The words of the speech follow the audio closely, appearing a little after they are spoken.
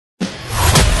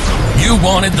You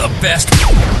wanted the best.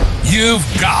 You've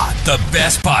got the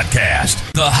best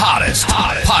podcast. The hottest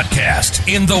podcast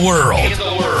in the world.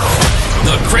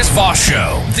 The Chris Voss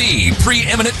Show, the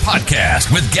preeminent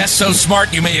podcast with guests so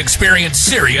smart you may experience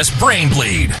serious brain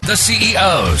bleed. The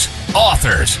CEOs,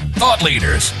 authors, thought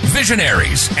leaders,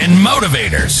 visionaries, and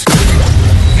motivators.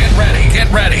 Get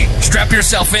ready. Strap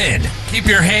yourself in. Keep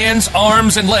your hands,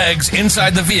 arms, and legs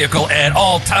inside the vehicle at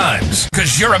all times,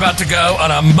 because you're about to go on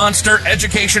a monster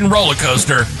education roller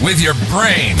coaster with your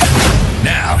brain.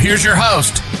 Now, here's your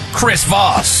host, Chris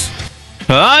Voss.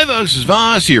 Hi, folks. It's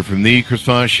Voss here from the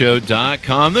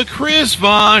ChrisVossShow.com, the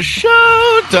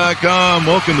ChrisVossShow.com.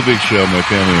 Welcome to the big show, my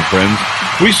family and friends.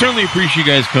 We certainly appreciate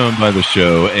you guys coming by the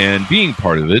show and being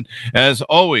part of it. As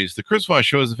always, the Chris Voss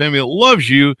Show is a family that loves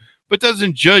you, but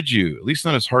doesn't judge you, at least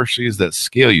not as harshly as that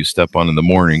scale you step on in the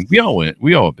morning. We all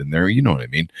have been there, you know what I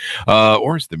mean.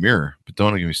 Or it's the mirror, but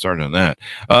don't get me started on that.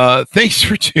 Thanks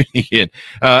for tuning in.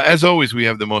 As always, we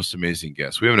have the most amazing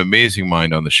guests. We have an amazing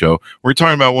mind on the show. We're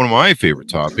talking about one of my favorite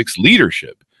topics,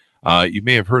 leadership. You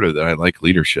may have heard of that. I like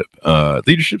leadership.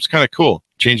 Leadership's kind of cool.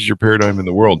 Changes your paradigm in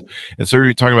the world. And so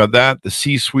we're talking about that, the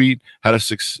C-suite, how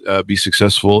to be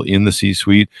successful in the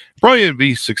C-suite, probably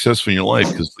be successful in your life,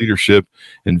 because leadership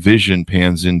and vision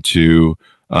pans into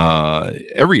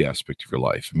every aspect of your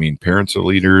life. I mean, parents are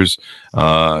leaders.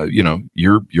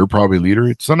 You're probably a leader.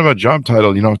 It's not about job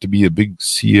title. You don't have to be a big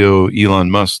CEO,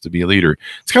 Elon Musk, to be a leader.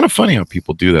 It's kind of funny how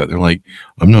people do that. They're like,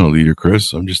 I'm not a leader,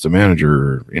 Chris. I'm just a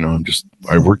manager.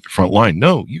 I work the front line.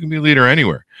 No, you can be a leader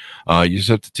anywhere. You just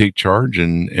have to take charge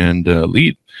and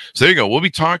lead. So there you go. We'll be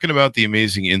talking about the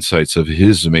amazing insights of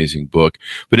his amazing book.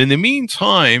 But in the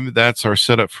meantime, that's our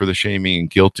setup for the shaming and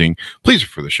guilting. Please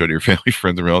refer the show to your family,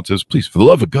 friends, and relatives. Please, for the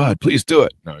love of God, please do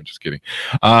it. No, I'm just kidding.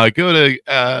 Go to,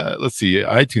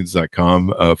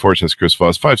 iTunes.com/Chris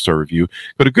Voss, 5-star review.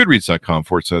 Go to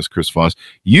Goodreads.com/Chris Voss,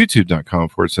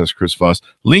 YouTube.com/Chris Voss,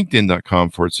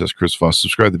 LinkedIn.com/Chris Voss.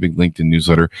 Subscribe to the big LinkedIn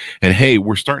newsletter. And hey,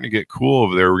 we're starting to get cool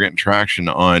over there. We're getting traction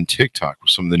on TikTok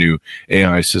with some of the new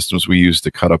AI systems we use to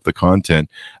cut up the content.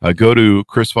 Go to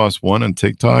Chris Voss 1 on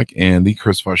TikTok and the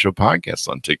Chris Voss Show podcast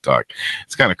on TikTok.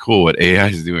 It's kind of cool what AI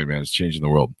is doing, man. It's changing the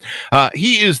world.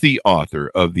 He is the author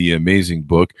of the amazing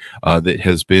book that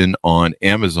has been on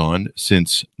Amazon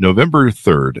since November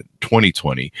 3rd,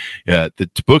 2020.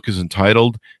 The book is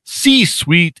entitled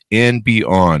C-Suite and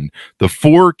Beyond, the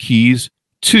 4 Keys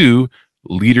to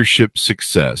Leadership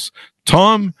Success.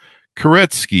 Tom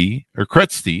Kereszti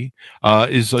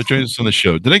is joining us on the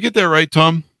show. Did I get that right,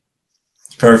 Tom?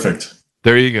 Perfect.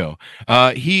 There you go.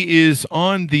 He is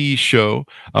on the show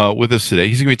with us today.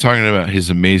 He's going to be talking about his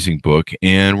amazing book,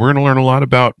 and we're going to learn a lot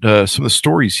about some of the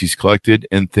stories he's collected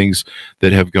and things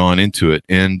that have gone into it.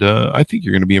 And I think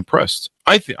you're going to be impressed.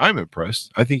 I'm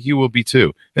impressed. I think you will be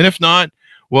too. And if not,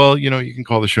 well, you can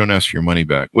call the show and ask for your money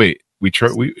back. Wait,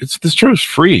 this show is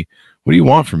free. What do you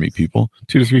want from me, people?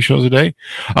 2 to 3 shows a day?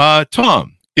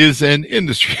 Tom is an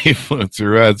industry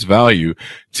influencer who adds value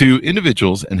to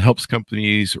individuals and helps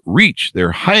companies reach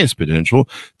their highest potential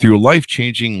through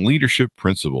life-changing leadership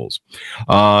principles.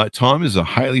 Tom is a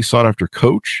highly sought-after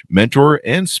coach, mentor,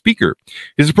 and speaker.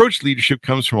 His approach to leadership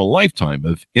comes from a lifetime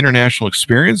of international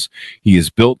experience. He has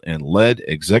built and led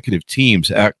executive teams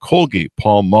at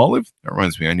Colgate-Palmolive. That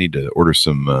reminds me, I need to order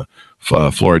some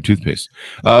fluoride toothpaste.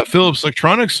 Philips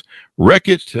Electronics,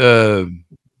 Reckitt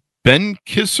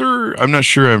Benckiser. I'm not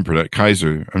sure I'm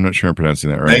pronouncing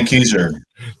that right. Benckiser.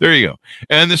 There you go.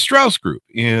 And the Strauss Group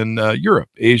in Europe,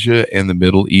 Asia, and the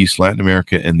Middle East, Latin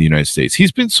America, and the United States.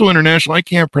 He's been so international, I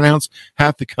can't pronounce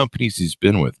half the companies he's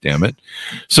been with, damn it.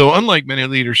 So unlike many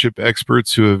leadership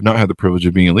experts who have not had the privilege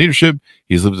of being in leadership,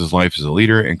 he's lived his life as a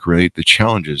leader and created the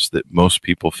challenges that most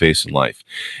people face in life.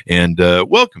 And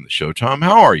welcome to the show, Tom.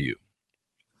 How are you?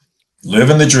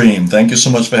 Living the dream. Thank you so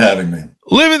much for having me.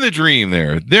 Living the dream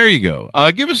there. There you go.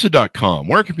 Give us a .com.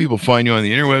 Where can people find you on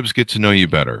the interwebs, get to know you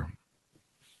better?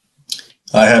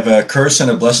 I have a curse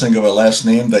and a blessing of a last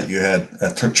name that you had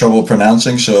trouble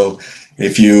pronouncing. So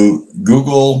if you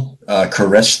Google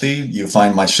Kereszti, you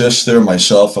find my sister,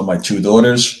 myself, and my 2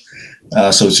 daughters.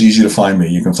 So it's easy to find me.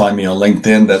 You can find me on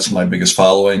LinkedIn. That's my biggest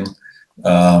following.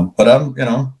 But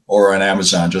I'm, or on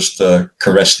Amazon, just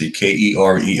Kereszti,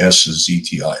 Kereszti.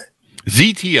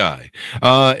 ZTI.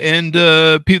 And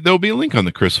there'll be a link on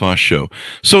the Chris Voss Show.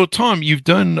 So, Tom, you've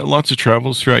done lots of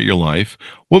travels throughout your life.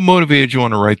 What motivated you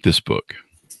on to write this book?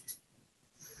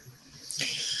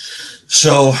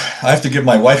 So I have to give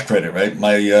my wife credit, right?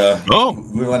 We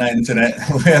went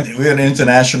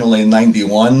internationally in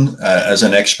 '91 as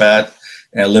an expat,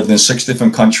 and lived in 6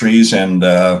 different countries and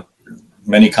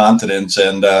many continents.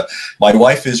 And my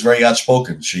wife is very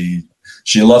outspoken. She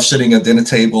She loves sitting at dinner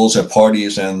tables, at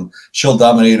parties, and she'll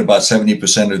dominate about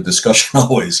 70% of the discussion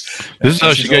always. This is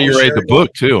how she got you to write the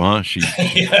book too, huh? She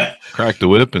Yeah. cracked the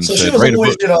whip and So said, she was "Write a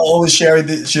always, book." always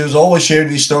sharing. She was always sharing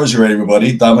these stories with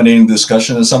everybody, dominating the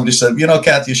discussion. And somebody said,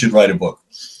 Kath, you should write a book.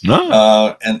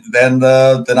 No. And then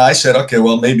I said, okay,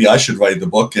 well, maybe I should write the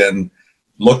book, and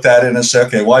looked at it and said,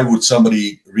 okay, why would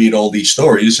somebody read all these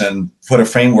stories, and put a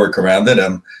framework around it?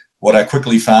 And what I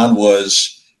quickly found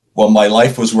was, when my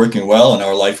life was working well and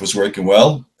our life was working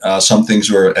well, some things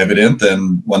were evident,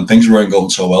 and when things weren't going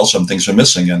so well, some things were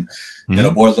missing. And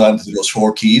boiled down to those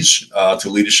 4 keys to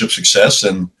leadership success.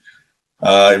 And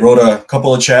I wrote a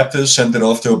couple of chapters, sent it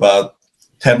off to about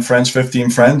 10 friends, 15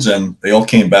 friends, and they all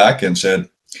came back and said,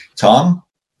 Tom,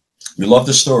 we love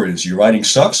the stories. Your writing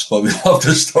sucks, but we love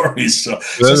the stories. So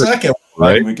I can't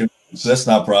write. So that's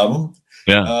not a problem.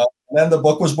 Yeah. And then the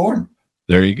book was born.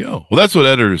 There you go. Well, that's what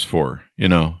editors for.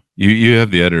 You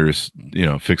have the editors,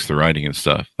 fix the writing and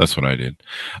stuff. That's what I did.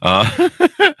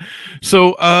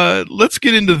 So let's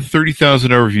get into the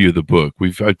 30,000 overview of the book.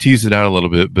 I've teased it out a little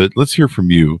bit, but let's hear from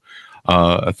you.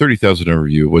 A 30,000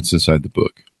 overview of what's inside the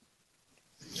book.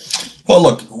 Well,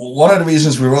 look, one of the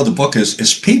reasons we wrote the book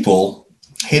is people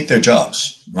hate their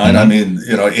jobs, right? I mean,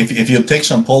 if you take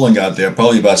some polling out there,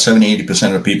 probably about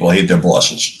 70-80% of people hate their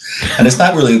bosses. And it's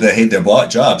not really they hate their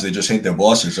jobs, they just hate their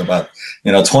bosses. About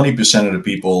 20% of the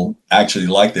people actually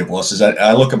like their bosses.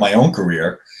 I look at my own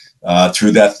career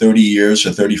through that 30 years or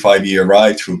 35-year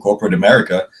ride through corporate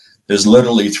America. There's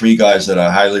literally 3 guys that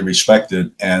I highly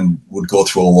respected and would go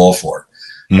through a wall for.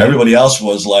 Everybody else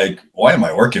was like, why am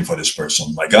I working for this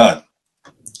person? My God.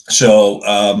 So,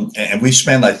 and we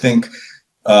spend, I think,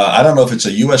 I don't know if it's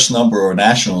a U.S. number or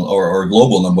national or a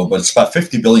global number, but it's about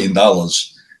 $50 billion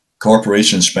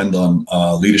corporations spend on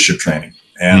leadership training.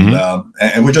 And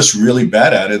and we're just really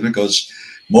bad at it, because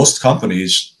most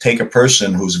companies take a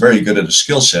person who's very good at a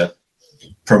skill set,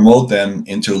 promote them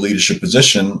into a leadership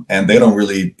position, and they don't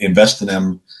really invest in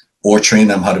them or train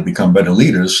them how to become better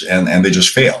leaders, and they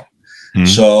just fail.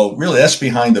 So really, that's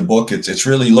behind the book. It's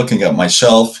really looking at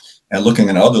myself and looking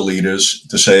at other leaders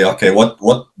to say, okay,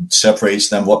 what separates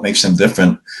them, what makes them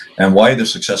different, and why they're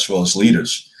successful as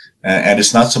leaders. And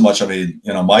it's not so much,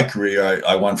 my career,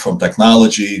 I went from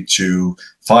technology to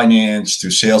finance to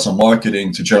sales and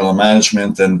marketing to general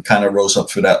management, and kind of rose up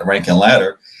through that rank and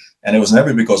ladder. And it was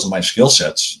never because of my skill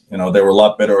sets. There were a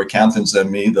lot better accountants than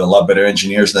me, there were a lot better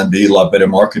engineers than me, a lot better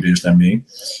marketers than me,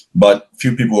 but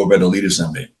few people were better leaders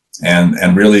than me.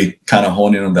 And really kind of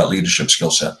honing on that leadership skill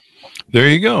set. There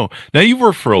you go. Now, you've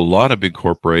worked for a lot of big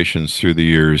corporations through the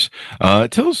years.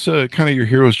 Tell us kind of your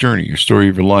hero's journey, your story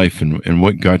of your life, and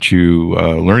what got you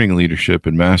learning leadership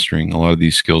and mastering a lot of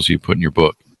these skills you put in your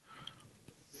book.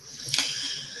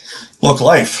 Look,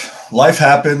 life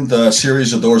happened. A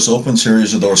series of doors opened,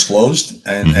 series of doors closed,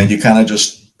 and you kind of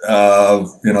just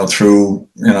through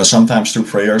sometimes through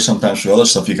prayer, sometimes through other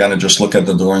stuff, you kind of just look at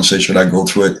the door and say, should I go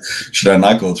through it? Should I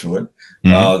not go through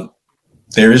it?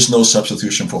 There is no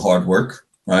substitution for hard work,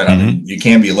 right? I mean, you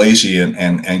can't be lazy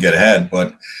and get ahead,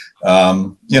 but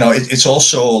it's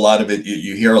also a lot of it.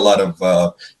 You hear a lot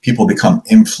of people become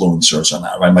influencers on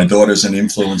that, right? My daughter's an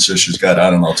influencer. She's got,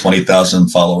 20,000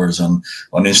 followers on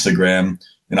Instagram.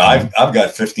 I've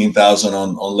got 15,000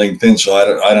 on LinkedIn. So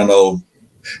I don't know,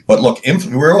 but look,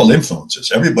 we're all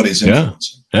influencers. Everybody's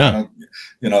influencing. Yeah.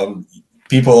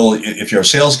 People, if you're a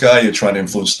sales guy, you're trying to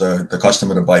influence the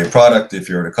customer to buy your product. If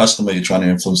you're a customer, you're trying to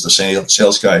influence the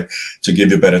sales guy to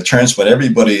give you better terms. But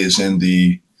everybody is in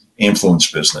the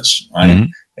influence business, right?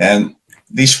 And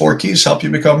these 4 keys help you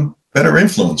become better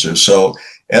influencers. So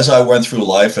as I went through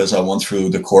life, as I went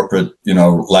through the corporate,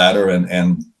 ladder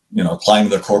and climbing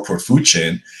the corporate food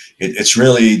chain, it's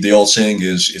really, the old saying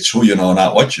is, it's who you know,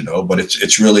 not what you know, but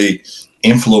it's really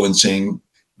influencing,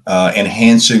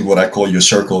 enhancing what I call your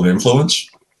circle of influence.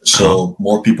 So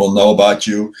more people know about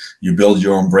you, you build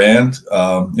your own brand.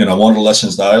 One of the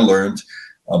lessons that I learned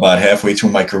about halfway through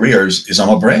my career is I'm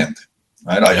a brand,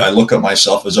 right? I look at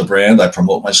myself as a brand. I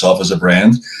promote myself as a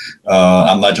brand.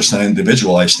 I'm not just an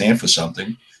individual. I stand for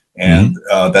something. And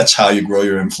that's how you grow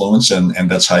your influence, and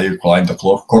that's how you climb the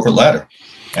corporate ladder.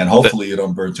 And hopefully you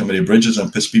don't burn too many bridges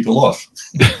and piss people off.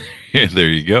 There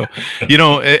you go.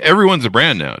 Everyone's a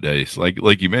brand nowadays.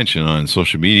 Like you mentioned, on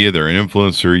social media, they're an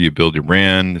influencer. You build your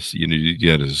brand. You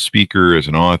get as a speaker, as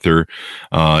an author.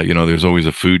 There's always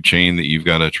a food chain that you've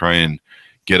got to try and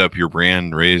get up your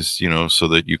brand, raise, so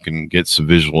that you can get some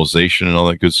visualization and all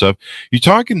that good stuff. You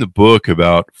talk in the book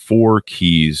about 4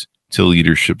 keys to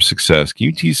leadership success. Can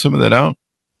you tease some of that out?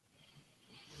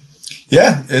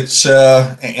 Yeah, it's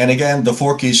and again, the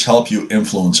four keys help you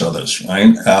influence others,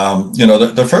 right?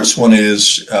 The first one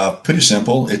is pretty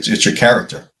simple. It's your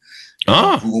character.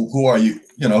 Ah, Who are you?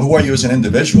 Who are you as an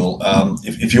individual?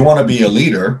 If you want to be a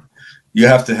leader, you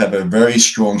have to have a very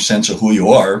strong sense of who you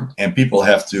are, and people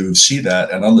have to see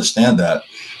that and understand that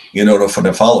in order for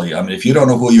them to follow you. I mean, if you don't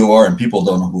know who you are and people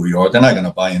don't know who you are, they're not going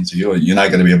to buy into you. You're not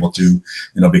going to be able to,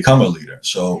 become a leader.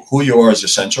 So who you are is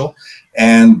essential.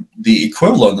 And the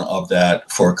equivalent of that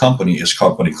for a company is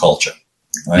company culture.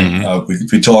 Right? mm-hmm.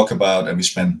 We talk about, and we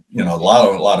spend a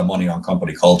lot of money on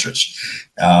company cultures,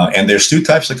 and there's two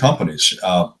types of companies.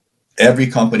 Every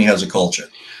company has a culture.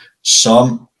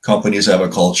 Some companies have a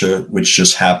culture which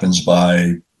just happens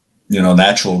by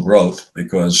natural growth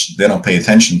because they don't pay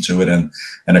attention to it, and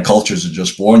the cultures are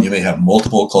just born. You may have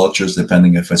multiple cultures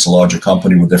depending if it's a larger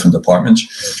company with different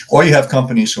departments, or you have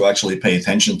companies who actually pay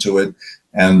attention to it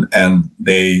and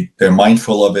they're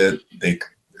mindful of it. They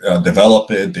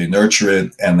develop it, they nurture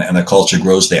it, and the culture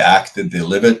grows. They act it, they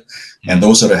live it, and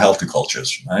those are the healthy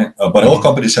cultures, right? But all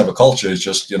companies have a culture. It's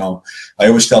just I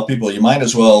always tell people you might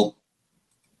as well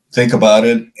think about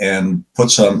it and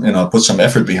put some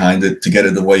effort behind it to get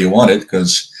it the way you want it,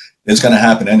 because it's going to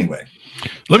happen anyway.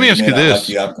 Let me ask you this. Like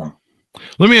the outcome.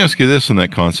 Let me ask you this on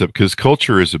that concept, because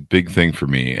culture is a big thing for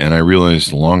me. And I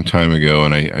realized a long time ago,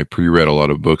 and I pre-read a lot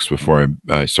of books before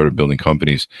I started building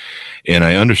companies. And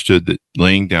I understood that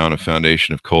laying down a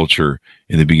foundation of culture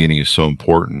in the beginning is so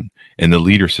important. And the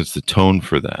leader sets the tone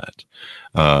for that.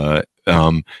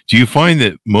 Do you find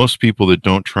that most people that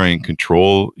don't try and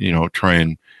control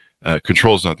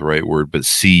is not the right word, but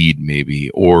seed maybe,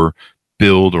 or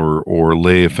build or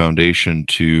lay a foundation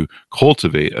to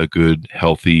cultivate a good,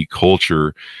 healthy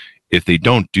culture, if they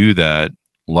don't do that,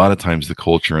 a lot of times the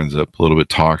culture ends up a little bit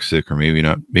toxic, or maybe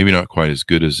not quite as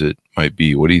good as it might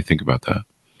be. What do you think about that?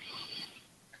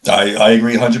 I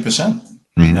agree 100%.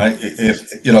 Mm-hmm. Right?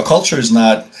 If culture is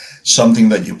not something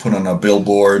that you put on a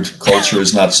billboard. Culture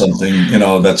is not something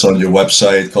that's on your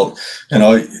website.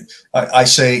 I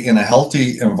say in a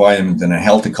healthy environment, in a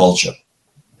healthy culture,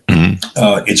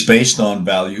 it's based on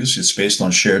values. It's based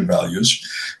on shared values.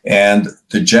 And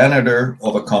the janitor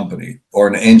of a company or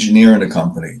an engineer in a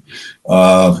company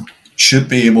should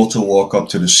be able to walk up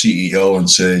to the CEO and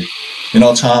say,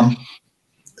 Tom,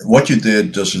 what you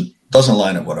did doesn't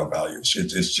line up with our values.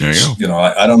 It's just,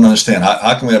 I don't understand.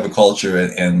 How can we have a culture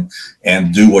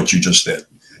and do what you just did?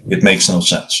 It makes no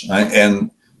sense. Right?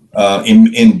 And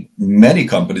in many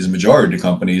companies, majority of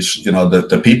companies,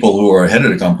 the people who are ahead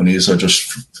of the companies are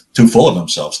just too full of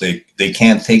themselves. They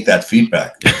can't take that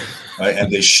feedback, right?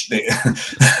 And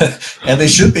and they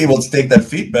should be able to take that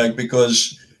feedback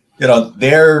because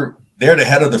they're the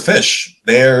head of the fish.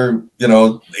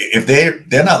 If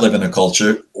they're not living a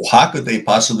culture, how could they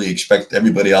possibly expect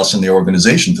everybody else in the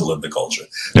organization to live the culture?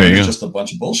 It's just a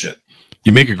bunch of bullshit.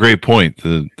 You make a great point.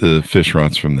 The fish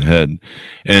rots from the head,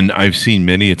 and I've seen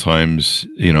many a times.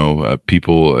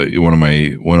 People. One of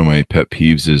my pet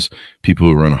peeves is people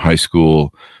who run a high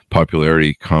school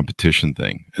popularity competition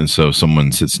thing, and so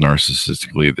someone sits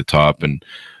narcissistically at the top and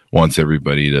wants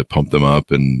everybody to pump them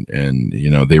up, and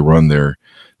they run their.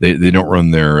 They don't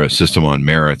run their system on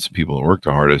merits, people that work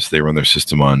the hardest. They run their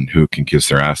system on who can kiss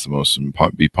their ass the most and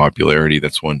be popularity.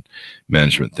 That's one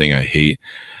management thing I hate.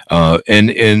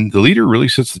 And the leader really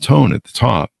sets the tone at the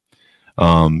top.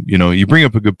 You bring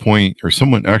up a good point, or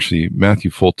someone, actually, Matthew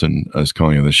Fulton is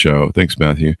calling on the show. Thanks,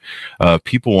 Matthew.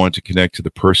 People want to connect to the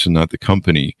person, not the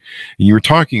company. And you were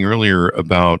talking earlier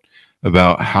about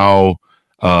how,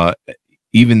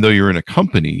 even though you're in a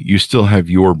company, you still have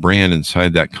your brand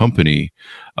inside that company.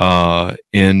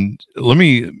 And let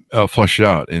me flush it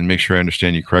out and make sure I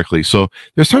understand you correctly. So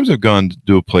there's times I've gone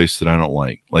to a place that I don't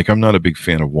like. Like, I'm not a big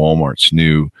fan of Walmart's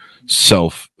new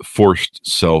forced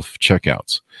self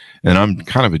checkouts. And I'm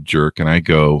kind of a jerk, and I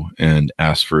go and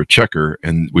ask for a checker,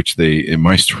 and which in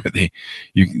my store,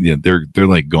 they're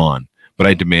like gone, but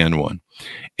I demand one.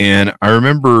 And I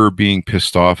remember being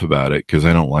pissed off about it because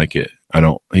I don't like it. I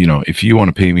don't, if you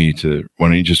want to pay me why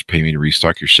don't you just pay me to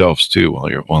restock your shelves too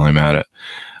while I'm at it,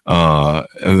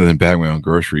 other than bag my own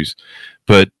groceries.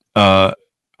 But the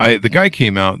guy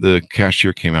came out, the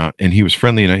cashier came out, and he was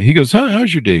friendly, and he goes,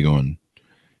 how's your day going?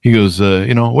 He goes,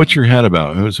 what's your hat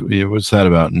about? What's that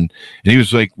about? And he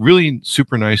was like really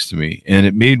super nice to me, and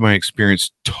it made my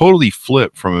experience totally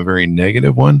flip from a very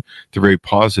negative one to a very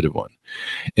positive one.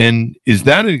 And is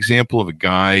that an example of a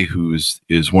guy who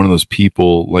is one of those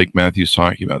people like Matthew's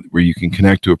talking about, where you can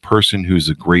connect to a person who's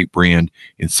a great brand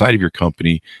inside of your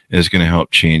company and is going to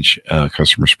help change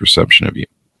customers' perception of you?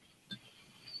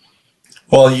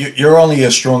 Well, you're only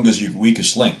as strong as your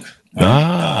weakest link.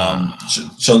 Right?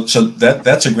 So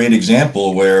that's a great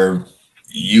example where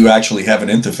you actually have an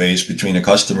interface between a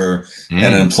customer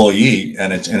and an employee,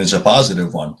 and it's a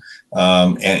positive one.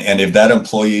 And if that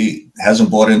employee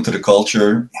hasn't bought into the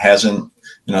culture,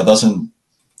 doesn't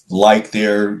like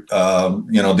their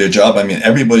their job, I mean,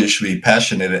 everybody should be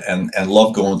passionate and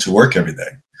love going to work every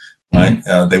day. Right?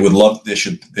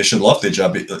 They should love their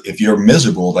job. If you're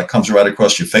miserable, that comes right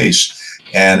across your face,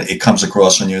 and it comes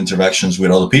across on your interactions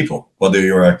with other people, whether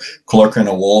you're a clerk in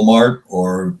a Walmart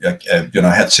or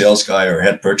a head sales guy or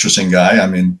head purchasing guy. I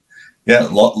mean, yeah,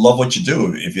 love what you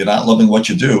do. If you're not loving what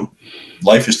you do,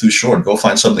 life is too short. Go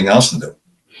find something else to do.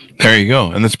 There you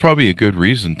go. And that's probably a good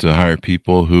reason to hire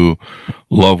people who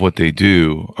love what they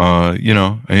do.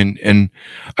 And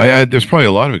there's probably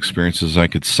a lot of experiences I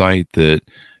could cite that,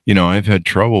 I've had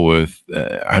trouble with.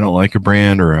 I don't like a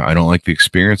brand, or I don't like the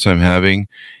experience I'm having.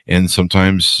 And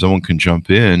sometimes someone can jump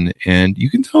in and you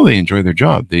can tell they enjoy their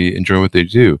job. They enjoy what they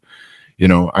do.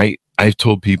 I've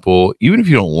told people, even if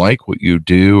you don't like what you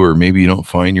do, or maybe you don't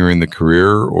find you're in the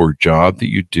career or job that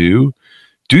you do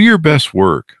your best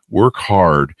work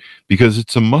hard, because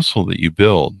it's a muscle that you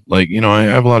build. Like, I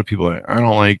have a lot of people, I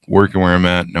don't like working where I'm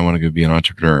at and I want to go be an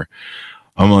entrepreneur.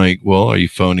 I'm like, well, are you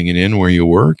phoning it in where you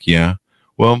work? Yeah.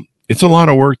 Well, it's a lot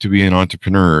of work to be an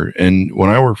entrepreneur. And when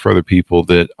I work for other people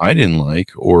that I didn't like,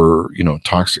 or,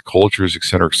 toxic cultures, et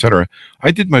cetera,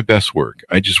 I did my best work.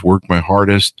 I just worked my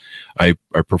hardest. I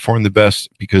performed the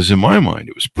best because in my mind,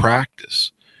 it was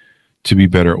practice to be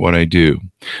better at what I do.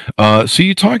 So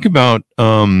you talk about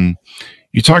the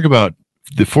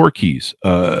 4 keys: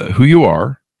 who you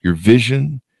are, your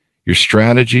vision, your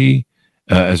strategy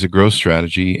as a growth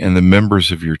strategy, and the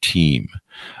members of your team.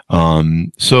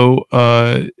 What's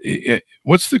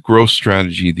the growth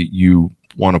strategy that you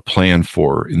want to plan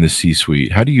for in the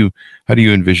C-suite? How do you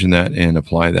envision that and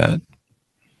apply that?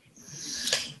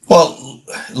 Well,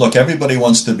 look, everybody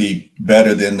wants to be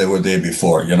better than they were the day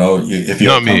before. If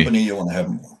you're a company, you want to have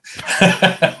more.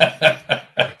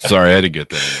 Sorry, I had to get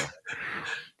that.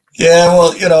 Yeah,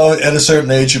 well, at a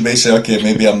certain age, you may say, okay,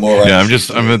 maybe I'm more. Yeah,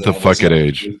 I'm at the fuck it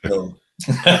age.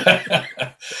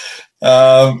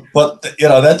 But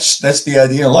that's the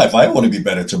idea in life. I want to be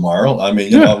better tomorrow. I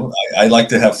mean, I like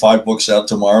to have 5 books out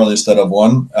tomorrow instead of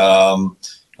 1.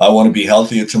 I want to be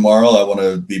healthier tomorrow. I want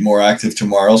to be more active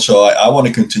tomorrow. So I want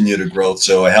to continue to grow.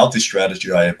 So a healthy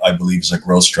strategy, I believe, is a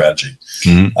growth strategy.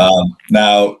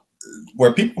 Now,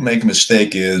 where people make a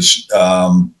mistake is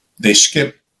they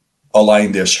skip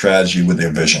aligning their strategy with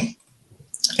their vision.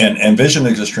 And vision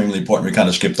is extremely important. We kind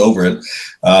of skipped over it.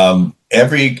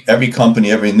 Every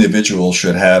company, every individual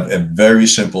should have a very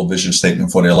simple vision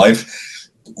statement for their life.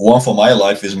 One for my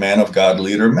life is man of God,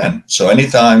 leader of men. So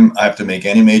anytime I have to make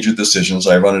any major decisions,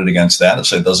 I run it against that. I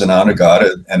say, does it honor God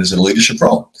and is it a leadership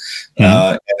role?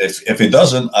 And if it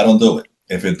doesn't, I don't do it.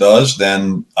 If it does,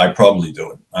 then I probably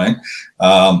do it. Right.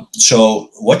 So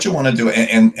what you want to do,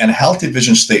 and healthy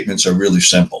vision statements are really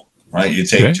simple. Right. You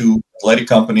take 2 athletic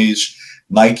companies,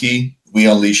 Nike, we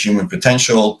unleash human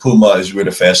potential. Puma is we're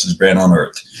the fastest brand on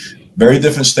earth. Very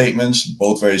different statements,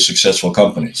 both very successful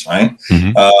companies. Right.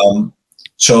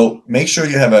 So make sure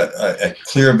you have a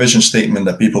clear vision statement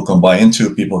that people can buy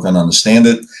into, people can understand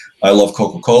it. I love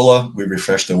Coca-Cola. We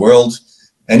refresh the world.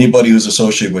 Anybody who's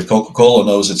associated with Coca-Cola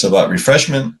knows it's about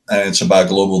refreshment and it's about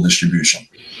global distribution.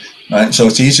 Right? So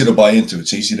it's easy to buy into.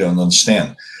 It's easy to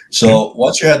understand. So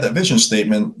once you have that vision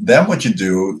statement, then what you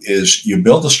do is you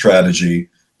build a strategy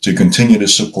to continue to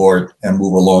support and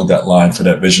move along that line for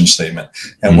that vision statement.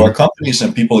 And where companies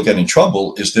and people get in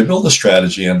trouble is they build a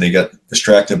strategy and they get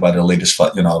distracted by the latest,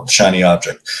 shiny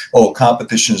object. Oh,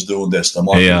 competition's doing this. The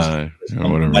market,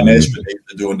 my management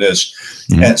is doing this.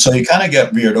 And so you kind of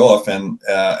get veered off. And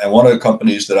one of the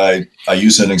companies that I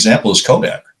use as an example is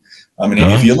Kodak. I mean,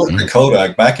 if you look at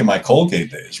Kodak back in my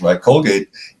Colgate days, right? Colgate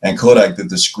and Kodak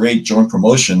did this great joint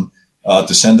promotion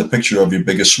to send a picture of your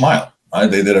biggest smile. Right?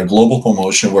 They did a global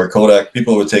promotion where Kodak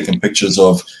people were taking pictures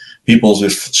of people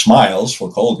with smiles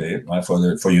for Colgate, right,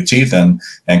 for your teeth, and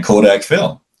Kodak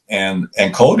film. And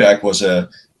Kodak was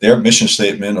their mission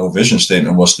statement or vision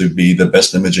statement was to be the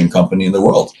best imaging company in the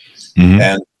world.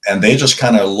 And they just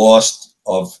kind of lost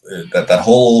of that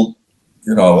whole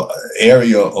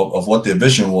area of what their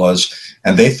vision was,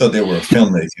 and they thought they were a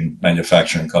filmmaking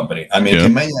manufacturing company. I mean,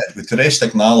 with today's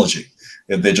technology,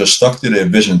 if they just stuck to their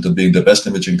vision to being the best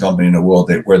imaging company in the world,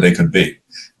 where they could be,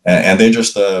 and they're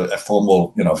just a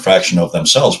formal fraction of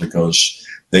themselves because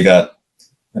they got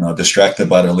distracted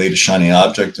by the latest shiny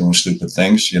object doing stupid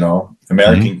things.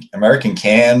 American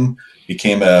Can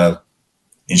became a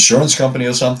insurance company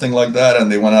or something like that,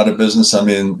 and they went out of business. I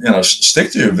mean,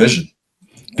 stick to your vision.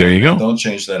 There you go. Don't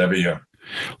change that every year.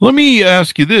 Let me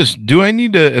ask you this. Do I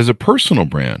need to, as a personal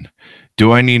brand,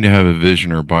 do I need to have a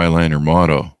vision or byline or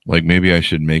motto? Like maybe I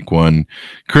should make one,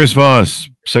 Chris Voss,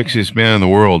 sexiest man in the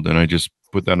world, and I just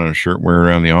put that on a shirt, wear it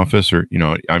around the office, or,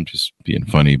 I'm just being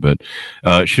funny, but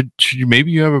should you,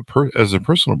 maybe you have as a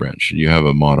personal brand, should you have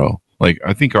a motto? Like,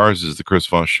 I think ours is the Chris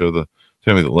Voss Show, the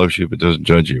family that loves you but doesn't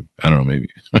judge you. I don't know, maybe.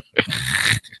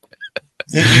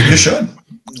 You should,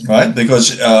 right?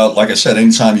 Because, like I said,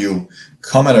 anytime you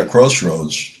come at a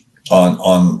crossroads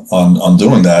on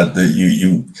doing that,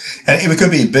 and it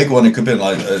could be a big one. It could be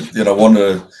like, one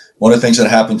of the things that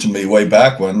happened to me way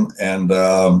back when, and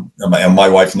my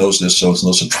wife knows this, so it's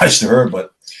no surprise to her.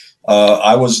 But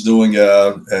I was doing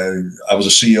I was a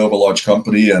CEO of a large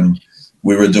company, and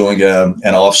we were doing an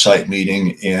offsite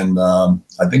meeting in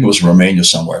I think it was Romania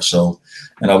somewhere. So,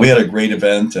 we had a great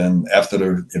event, and after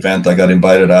the event, I got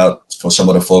invited out for some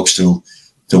of the folks to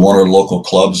one of the local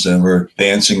clubs, and we're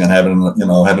dancing and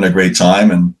having a great time,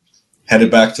 and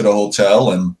headed back to the hotel.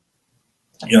 And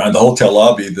in the hotel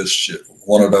lobby,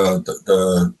 one of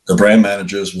the brand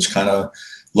managers was kind of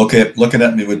looking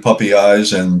at me with puppy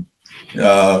eyes, and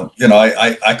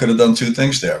I could have done two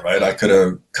things there, right? I could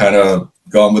have kind of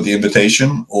gone with the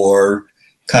invitation, or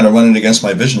kind of running against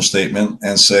my vision statement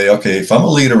and say, okay, if I'm a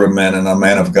leader of men and I'm a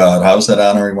man of God, how's that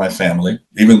honoring my family,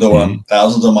 even though I'm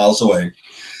thousands of miles away?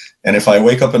 And if I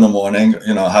wake up in the morning,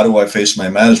 how do I face my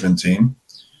management team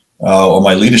or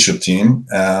my leadership team?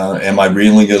 Am I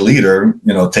really a leader,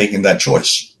 taking that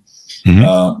choice?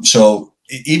 Mm-hmm. So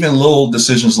even little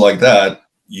decisions like that,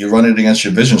 you run it against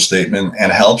your vision statement,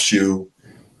 and helps you,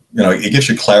 it gives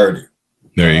you clarity.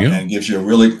 There you go. And gives you a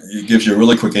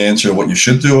really quick answer of what you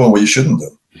should do and what you shouldn't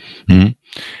do. Mm-hmm.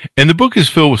 And the book is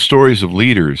filled with stories of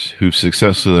leaders who've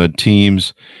successfully led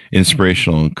teams,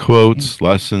 inspirational quotes,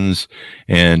 lessons,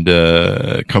 and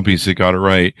companies that got it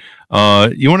right.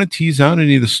 You want to tease out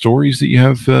any of the stories that you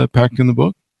have packed in the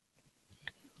book?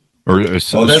 Or a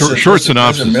short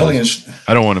synopsis?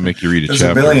 I don't want to make you read a chapter.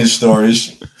 There's a million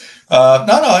stories. I'll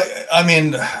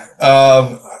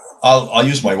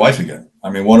use my wife again.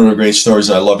 One of the great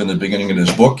stories I love in the beginning of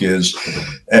this book is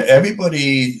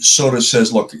everybody sort of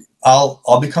says, look,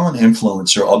 I'll become an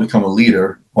influencer. I'll become a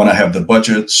leader when I have the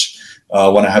budgets,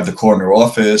 when I have the corner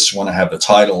office, when I have the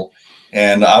title.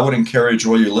 And I would encourage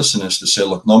all your listeners to say,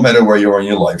 look, no matter where you are in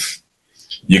your life,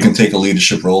 you can take a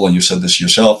leadership role. And you said this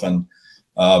yourself. And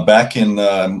back in,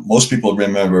 most people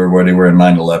remember where they were in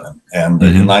 9/11. And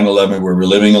in 9/11, we were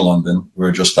living in London. We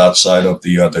were just outside of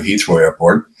the Heathrow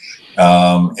airport.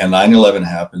 And 9/11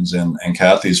 happens, and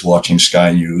Kathy's watching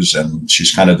Sky News, and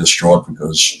she's kind of distraught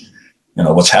because,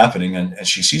 what's happening. And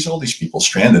she sees all these people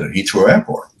stranded at Heathrow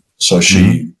Airport. So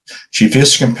she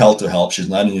feels compelled to help. She's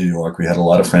not in New York. We had a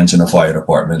lot of friends in the fire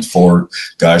department, 4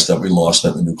 guys that we lost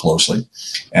that we knew closely.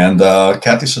 And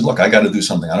Kathy said, look, I got to do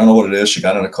something. I don't know what it is. She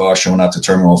got in a car. She went out to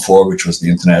Terminal 4, which was the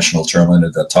international terminal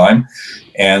at that time,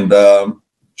 and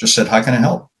just said, how can I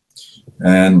help?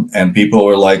 And people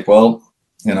were like, well,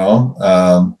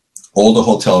 all the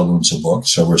hotel rooms are booked,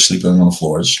 so we're sleeping on the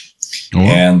floors.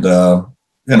 And,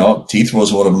 Heathrow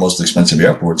was one of the most expensive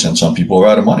airports, and some people were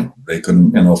out of money. They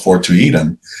couldn't, afford to eat.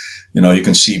 And, you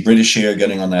can see British Air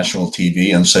getting on national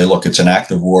TV and say, look, it's an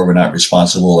act of war. We're not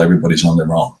responsible. Everybody's on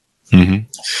their own. Mm-hmm.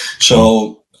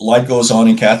 So life goes on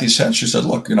in Kathy's head. She said,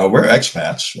 look, we're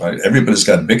expats, right? Everybody's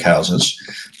got big houses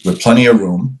with plenty of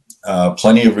room,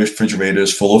 plenty of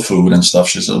refrigerators full of food and stuff.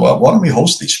 She said, well, why don't we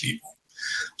host these people?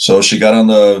 So she got on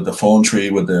the phone tree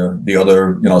with the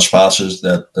other, spouses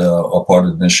that are part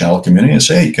of the national community and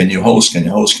say, hey, can you host? Can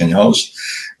you host? Can you host?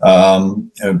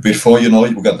 And before you know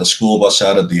it, we got the school bus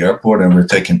out at the airport, and we're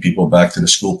taking people back to the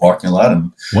school parking lot,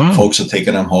 and folks are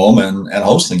taking them home and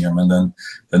hosting them. And then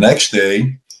the next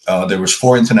day, there was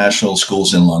 4 international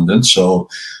schools in London. So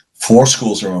 4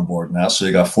 schools are on board now. So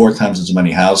you got 4 times as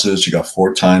many houses. You got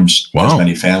 4 times as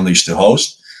many families to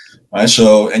host. Right.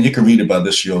 So, and you can read about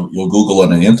this. You'll Google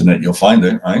it on the internet. You'll find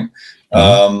it. Right.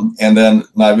 And then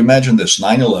now imagine this: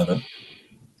 9/11.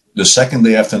 The second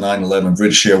day after 9/11,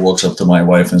 British Air walks up to my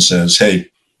wife and says, "Hey,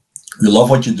 we love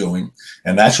what you're doing."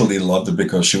 And naturally, they loved it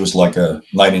because she was like a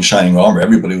knight in shining armor.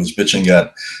 Everybody was bitching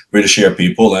at British Air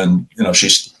people, and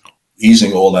she's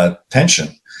easing all that tension.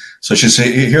 So she said,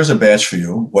 "Here's a badge for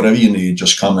you. Whatever you need,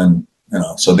 just come and."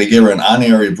 So they gave her an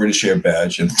honorary British Air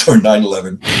badge during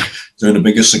 9/11, during the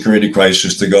biggest security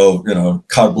crisis, to go,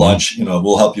 carte blanche,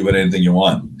 we'll help you with anything you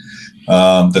want.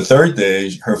 The third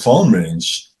day, her phone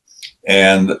rings,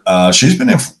 and she's been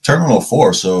in Terminal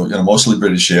 4, so, mostly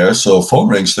British Air. So phone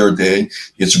rings third day,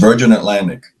 it's Virgin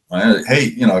Atlantic. Right?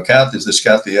 Hey, Kathy, is this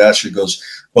Kathy Ash? She goes,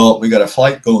 Well, we got a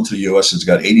flight going to the U.S. It's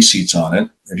got 80 seats on it.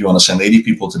 If you want to send 80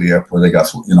 people to the airport, they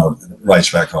got,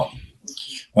 rights back home.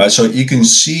 All right, so you can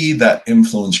see that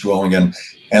influence growing.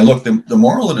 And look, the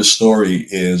moral of the story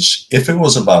is, if it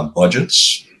was about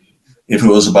budgets, if it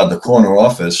was about the corner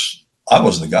office, I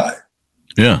was the guy.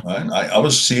 Yeah. Right? I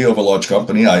was CEO of a large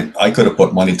company. I could have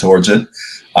put money towards it.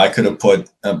 I could have put,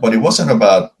 but it wasn't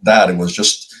about that. It was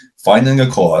just finding a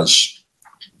cause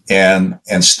and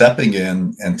stepping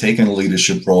in and taking a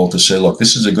leadership role to say, look,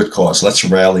 this is a good cause. Let's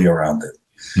rally around it.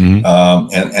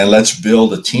 Mm-hmm. And let's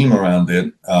build a team around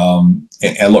it.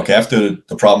 And look, after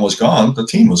the problem was gone, the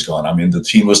team was gone. I mean, the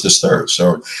team was disturbed.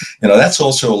 So, that's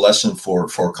also a lesson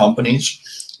for companies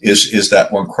is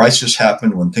that when crises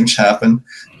happen, when things happen,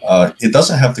 it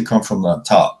doesn't have to come from the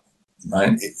top,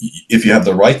 right? If you have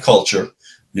the right culture,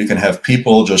 you can have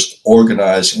people just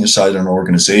organize inside an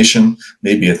organization,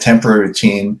 maybe a temporary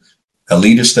team. A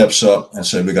leader steps up and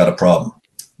says, we got a problem.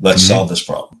 Let's solve this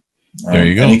problem. There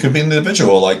you go. And he could be an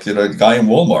individual, like a guy in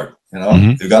Walmart,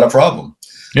 you got a problem.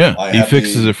 Yeah, he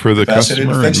fixes it for the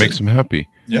customer and makes them happy.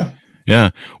 Yeah.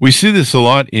 Yeah, we see this a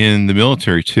lot in the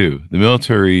military too. The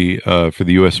military, for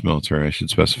the U.S. military, I should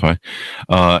specify,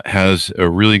 has a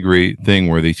really great thing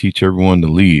where they teach everyone to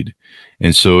lead.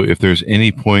 And so if there's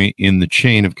any point in the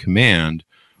chain of command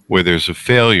where there's a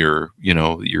failure,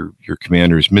 your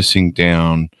commander is missing,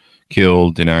 down,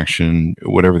 killed, in action,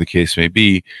 whatever the case may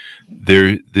be,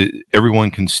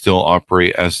 everyone can still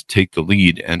take the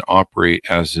lead and operate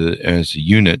as a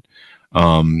unit.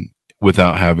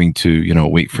 Without having to,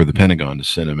 wait for the Pentagon to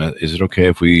send them. Is it okay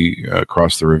if we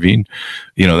cross the ravine?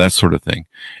 That sort of thing.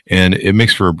 And it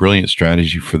makes for a brilliant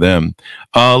strategy for them.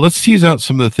 Let's tease out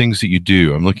some of the things that you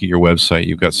do. I'm looking at your website.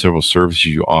 You've got several services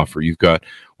you offer. You've got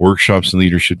workshops in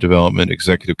leadership development,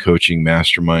 executive coaching,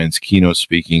 masterminds, keynote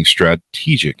speaking,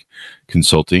 strategic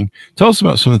consulting. Tell us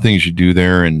about some of the things you do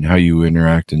there and how you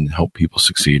interact and help people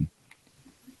succeed.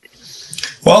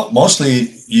 Well,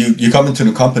 mostly you come into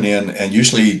the company and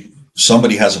usually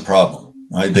somebody has a problem,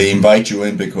 right? They invite you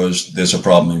in because there's a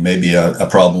problem. It may be a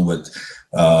problem with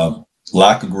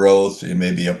lack of growth. It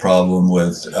may be a problem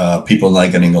with people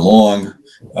not getting along.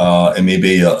 It may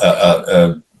be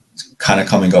a kind of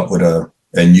coming up with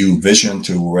a new vision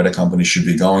to where the company should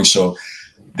be going. So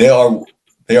they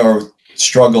are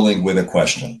struggling with a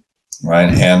question, right?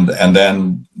 And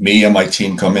then me and my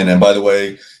team come in. And by the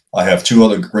way, I have two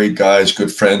other great guys,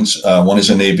 good friends. One is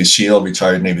a Navy SEAL,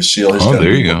 retired Navy SEAL. He's got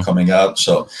a book coming out.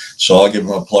 So I'll give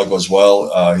him a plug as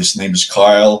well. His name is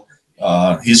Kyle.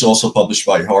 He's also published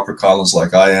by HarperCollins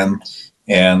like I am.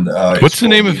 And what's the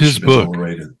name of his book?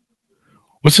 Overrated.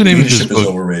 What's the name of his book? Leadership is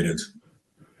Overrated.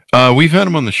 We've had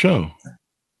him on the show.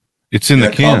 It's in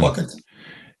the can.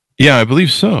 Yeah, I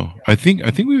believe so. I think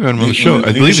we've had him on the show.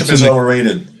 I believe it's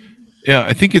overrated. Yeah,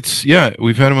 I think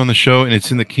we've had him on the show, and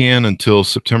it's in the can until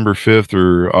September 5th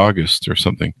or August or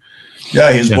something.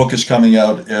 Yeah, his book is coming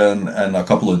out in a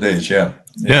couple of days. Yeah.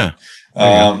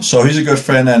 So he's a good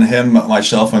friend, and him,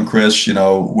 myself, and Chris,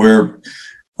 we're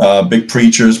big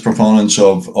preachers, proponents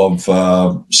of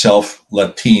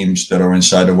self-led teams that are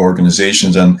inside of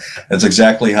organizations, and that's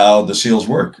exactly how the SEALs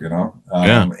work.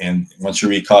 And once you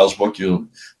read Kyle's book, you'll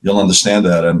understand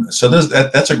that, and so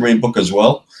that's a great book as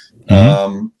well.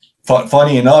 Mm-hmm.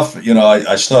 Funny enough,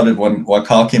 I started when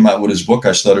Kyle came out with his book,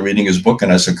 I started reading his book,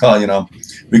 and I said, Kyle,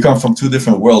 we come from two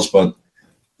different worlds, but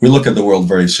we look at the world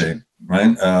very same,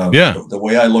 right? The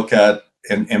way I look at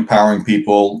empowering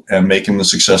people and making them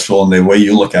successful, and the way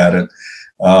you look at it,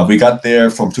 we got there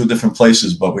from two different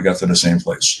places, but we got to the same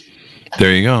place.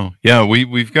 There you go. Yeah,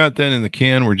 we've got that in the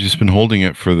can. We've just been holding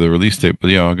it for the release date,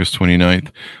 but August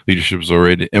 29th, Leadership is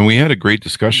Overrated. And we had a great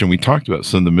discussion. We talked about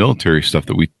some of the military stuff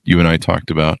that you and I talked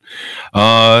about.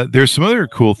 There's some other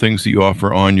cool things that you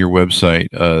offer on your website,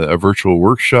 a virtual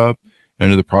workshop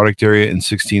under the product area and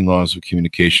 16 Laws of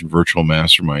Communication virtual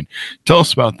mastermind. Tell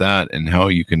us about that and how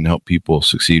you can help people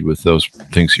succeed with those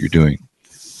things that you're doing.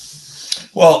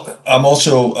 Well, I'm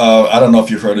also, I don't know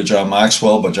if you've heard of John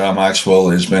Maxwell, but John Maxwell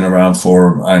has been around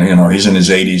for, he's in his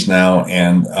 80s now,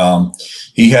 and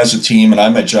he has a team, and I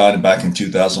met John back in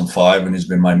 2005, and he's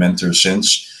been my mentor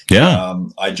since. Yeah.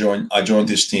 I joined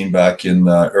his team back in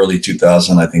early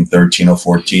 2000, I think 13 or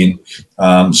 14.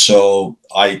 So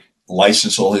I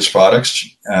license all his products.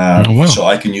 So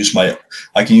I can use my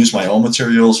own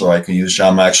materials, or I can use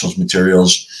John Maxwell's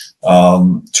materials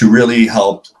to really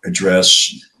help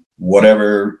address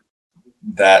whatever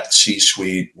that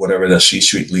C-suite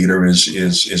leader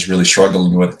is really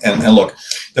struggling with. And look,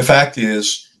 the fact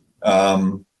is,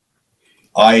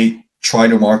 I try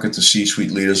to market to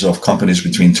C-suite leaders of companies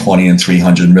between 20 and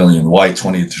 300 million. Why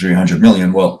 20 to 300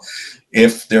 million? Well,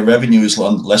 if their revenue is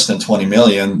less than 20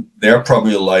 million, they're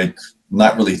probably like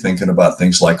not really thinking about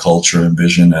things like culture and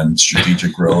vision and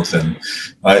strategic growth, and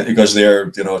because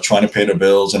they're trying to pay the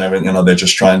bills and everything. They're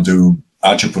just trying to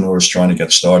entrepreneurs trying to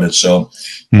get started. So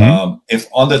if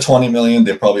under 20 million,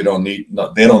 they probably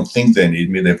they don't think they need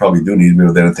me. They probably do need me,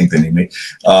 but they don't think they need me.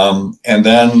 And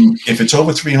then if it's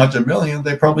over 300 million,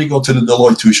 they probably go to the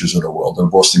Deloitte Touches of the world, the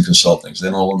Boston Consultings. They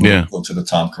no longer go to the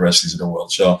Tom Kerestis of the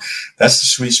world. So that's the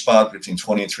sweet spot between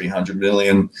 20 and 300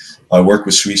 million. I work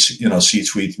with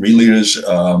C-suite leaders,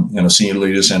 senior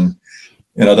leaders, and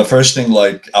the first thing,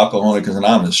 like Alcoholics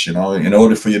Anonymous, in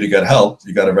order for you to get help,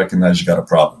 you got to recognize you got a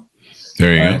problem.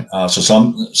 There you go.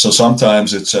 So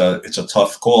sometimes it's a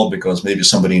tough call because maybe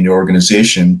somebody in the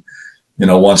organization,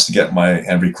 wants to get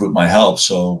and recruit my help.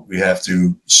 So we have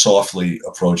to softly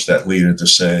approach that leader to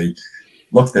say,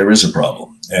 look, there is a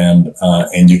problem, and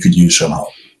you could use some help.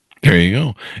 There you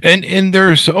go. And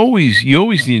you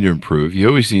always need to improve. You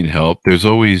always need help. There's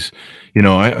always,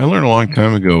 I learned a long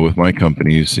time ago with my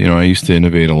companies, I used to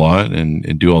innovate a lot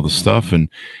and do all the stuff. And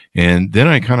then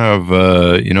I kind of,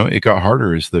 it got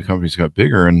harder as the companies got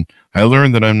bigger. And I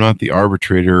learned that I'm not the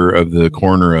arbitrator of the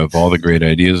corner of all the great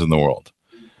ideas in the world.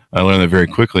 I learned that very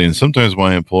quickly. And sometimes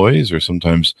my employees or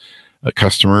sometimes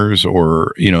customers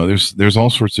or, there's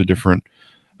all sorts of different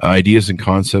ideas and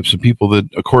concepts and people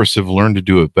that, of course, have learned to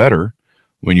do it better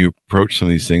when you approach some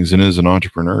of these things. And as an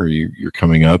entrepreneur, you're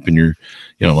coming up and you're,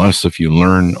 a lot of stuff you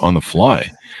learn on the fly.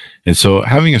 And so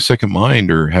having a second mind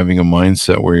or having a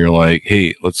mindset where you're like,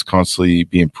 hey, let's constantly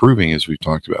be improving, as we've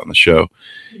talked about on the show,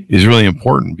 is really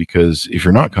important, because if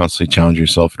you're not constantly challenging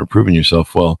yourself and improving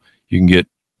yourself, well, you can get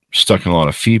stuck in a lot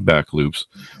of feedback loops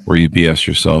where you BS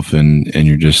yourself and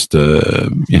you're just,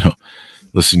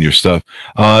 listen to your stuff.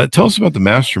 Tell us about the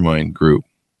mastermind group.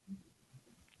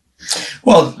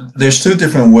 Well, there's two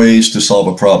different ways to solve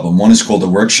a problem. One is called a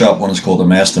workshop, one is called a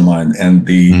mastermind. And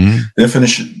the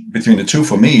definition between the two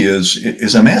for me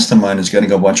is a mastermind is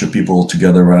getting a bunch of people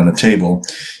together around a table.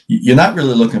 You're not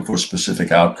really looking for a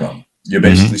specific outcome. You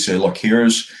basically say, look,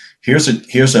 here's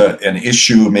an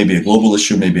issue, maybe a global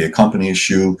issue, maybe a company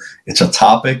issue. It's a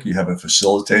topic. You have a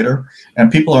facilitator,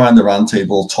 and people around the round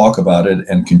table talk about it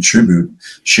and contribute,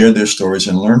 share their stories,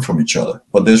 and learn from each other.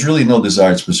 But there's really no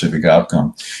desired specific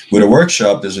outcome. With a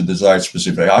workshop, there's a desired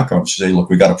specific outcome. To say, look,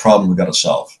 we got a problem we got to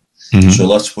solve. So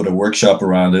let's put a workshop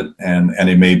around it, and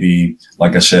it may be,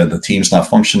 like I said, the team's not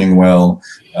functioning well.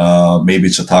 Maybe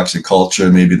it's a toxic culture.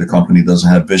 Maybe the company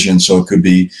doesn't have vision. So it could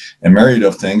be a myriad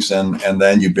of things. And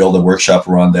then you build a workshop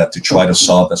around that to try to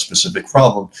solve that specific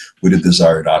problem with a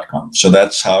desired outcome. So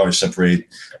that's how I separate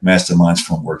masterminds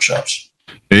from workshops.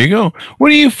 There you go. What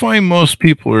do you find most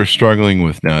people are struggling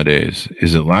with nowadays?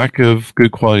 Is it lack of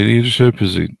good quality leadership?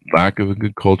 Is it lack of a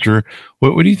good culture?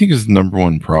 What do you think is the number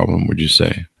one problem, would you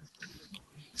say?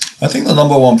 I think the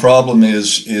number one problem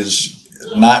is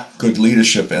not good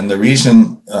leadership. And the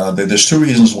reason, there's two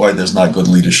reasons why there's not good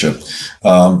leadership.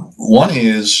 One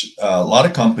is a lot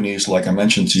of companies, like I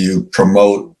mentioned to you,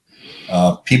 promote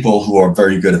people who are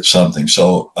very good at something.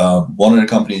 So one of the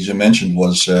companies you mentioned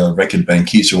was Reckitt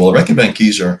Benckiser. Well, Reckitt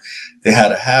Benckiser, they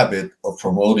had a habit of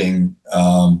promoting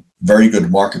very good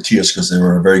marketeers because they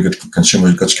were a very good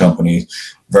consumer goods company,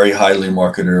 very highly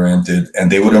market oriented,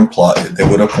 and they would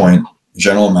appoint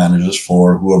general managers who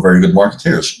are very good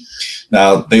marketeers.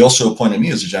 Now, they also appointed me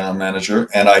as a general manager,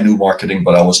 and I knew marketing,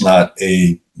 but I was not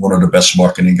one of the best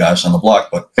marketing guys on the block.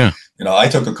 But I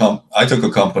took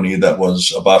a company that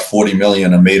was about 40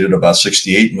 million and made it about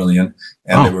 68 million,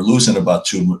 and they were losing about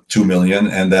 2 million.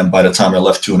 And then by the time I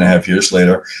left 2.5 years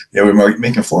later, they were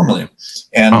making 4 million.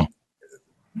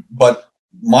 But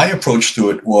my approach to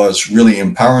it was really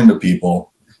empowering the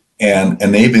people and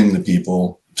enabling the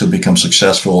people to become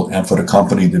successful and for the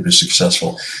company to be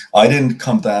successful. I didn't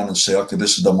come down and say, okay,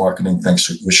 this is the marketing things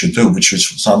we should do, which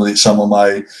is some of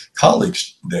my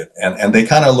colleagues did. And they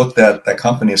kind of looked at that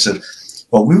company and said,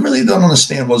 well, we really don't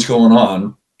understand what's going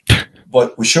on,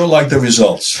 but we sure like the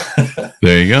results.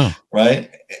 There you go. Right.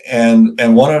 And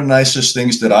one of the nicest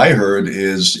things that I heard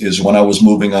is when I was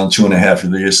moving on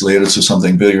 2.5 years later to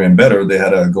something bigger and better, they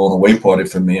had a going away party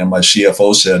for me. And my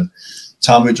CFO said,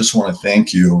 Tom, we just want to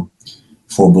thank you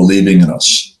for believing in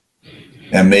us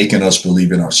and making us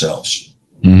believe in ourselves.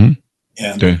 And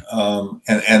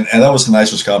that was the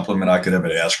nicest compliment I could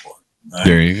ever ask for. Right?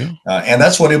 There you go. And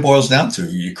that's what it boils down to.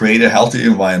 You create a healthy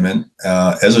environment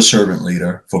as a servant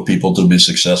leader for people to be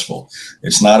successful.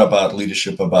 It's not about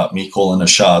leadership, about me calling the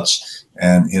shots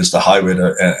and is the highway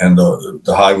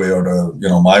the highway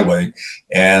or my way.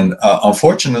 And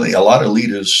unfortunately, a lot of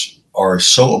leaders are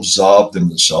so absorbed in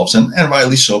themselves, and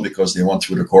rightly so, because they went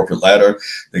through the corporate ladder.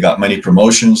 They got many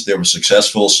promotions. They were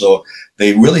successful. So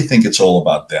they really think it's all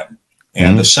about them.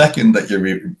 And the second that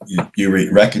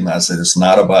you recognize that it's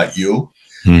not about you,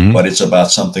 but it's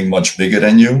about something much bigger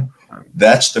than you,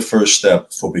 that's the first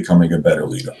step for becoming a better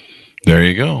leader. There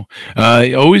you go.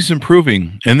 Always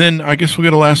improving. And then I guess we'll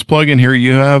get a last plug in here.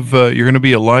 You have you're going to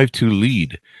be a Live to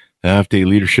Lead, the half-day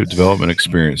leadership development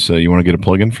experience. You want to get a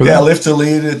plug in for that? Yeah, Live to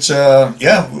Lead. It's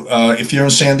if you're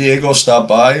in San Diego, stop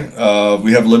by.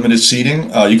 We have limited seating.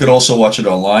 You could also watch it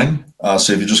online.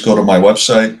 So if you just go to my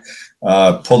website,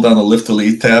 pull down the Live to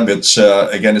Lead tab. It's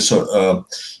again, it's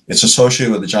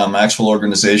associated with the John Maxwell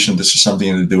organization. This is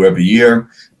something to do every year.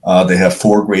 They have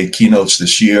 4 great keynotes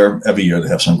this year. Every year they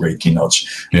have some great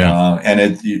keynotes. Yeah.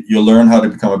 And you'll learn how to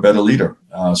become a better leader.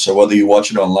 So whether you watch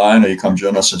it online or you come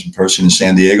join us in person in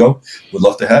San Diego, we'd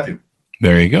love to have you.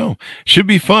 There you go. Should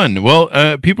be fun. Well,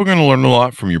 people are going to learn a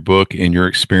lot from your book and your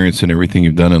experience and everything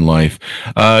you've done in life.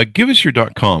 Give us your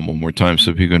 .com one more time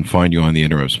so people can find you on the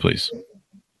interwebs, please.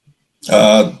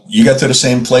 You got to the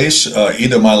same place,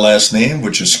 either my last name,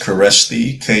 which is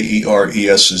Kereszti,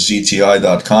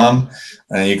 KERESZTI.com.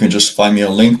 And you can just find me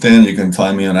on LinkedIn. You can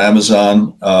find me on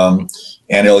Amazon.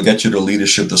 And it'll get you to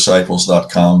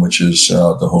leadershipdisciples.com, which is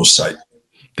the host site.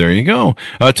 There you go.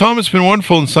 Tom, it's been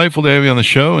wonderful, insightful to have you on the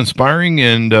show, inspiring,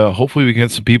 and hopefully we can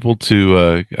get some people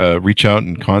to reach out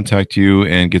and contact you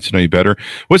and get to know you better.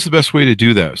 What's the best way to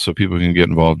do that so people can get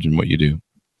involved in what you do?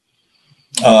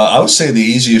 I would say the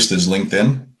easiest is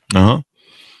LinkedIn.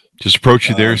 Just approach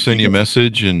you there, send you a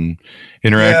message, and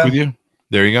interact with you.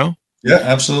 There you go. Yeah,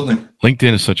 absolutely.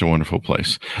 LinkedIn is such a wonderful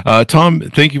place. Tom,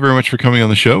 thank you very much for coming on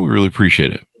the show. We really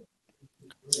appreciate it.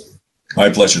 My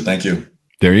pleasure. Thank you.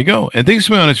 There you go. And thanks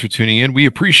to my audience for tuning in. We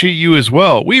appreciate you as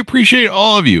well. We appreciate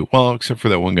all of you. Well, except for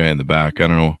that one guy in the back. I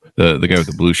don't know, the guy with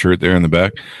the blue shirt there in the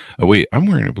back. Oh, wait, I'm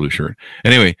wearing a blue shirt.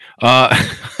 Anyway, I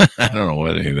don't know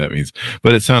what any of that means,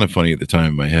 but it sounded funny at the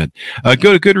time in my head.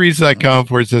 Go to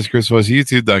goodreads.com/Chris Voss,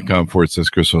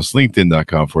 youtube.com/Chris Voss,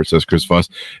 linkedin.com/Chris Voss,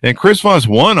 and Chris Voss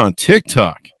 1 on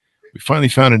TikTok. We finally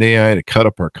found an AI to cut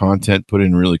up our content, put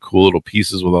in really cool little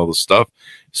pieces with all the stuff.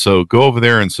 So go over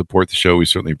there and support the show. We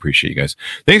certainly appreciate you guys.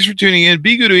 Thanks for tuning in.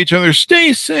 Be good to each other.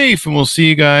 Stay safe, and we'll see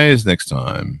you guys next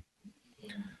time.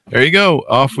 There you go.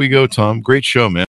 Off we go, Tom. Great show, man.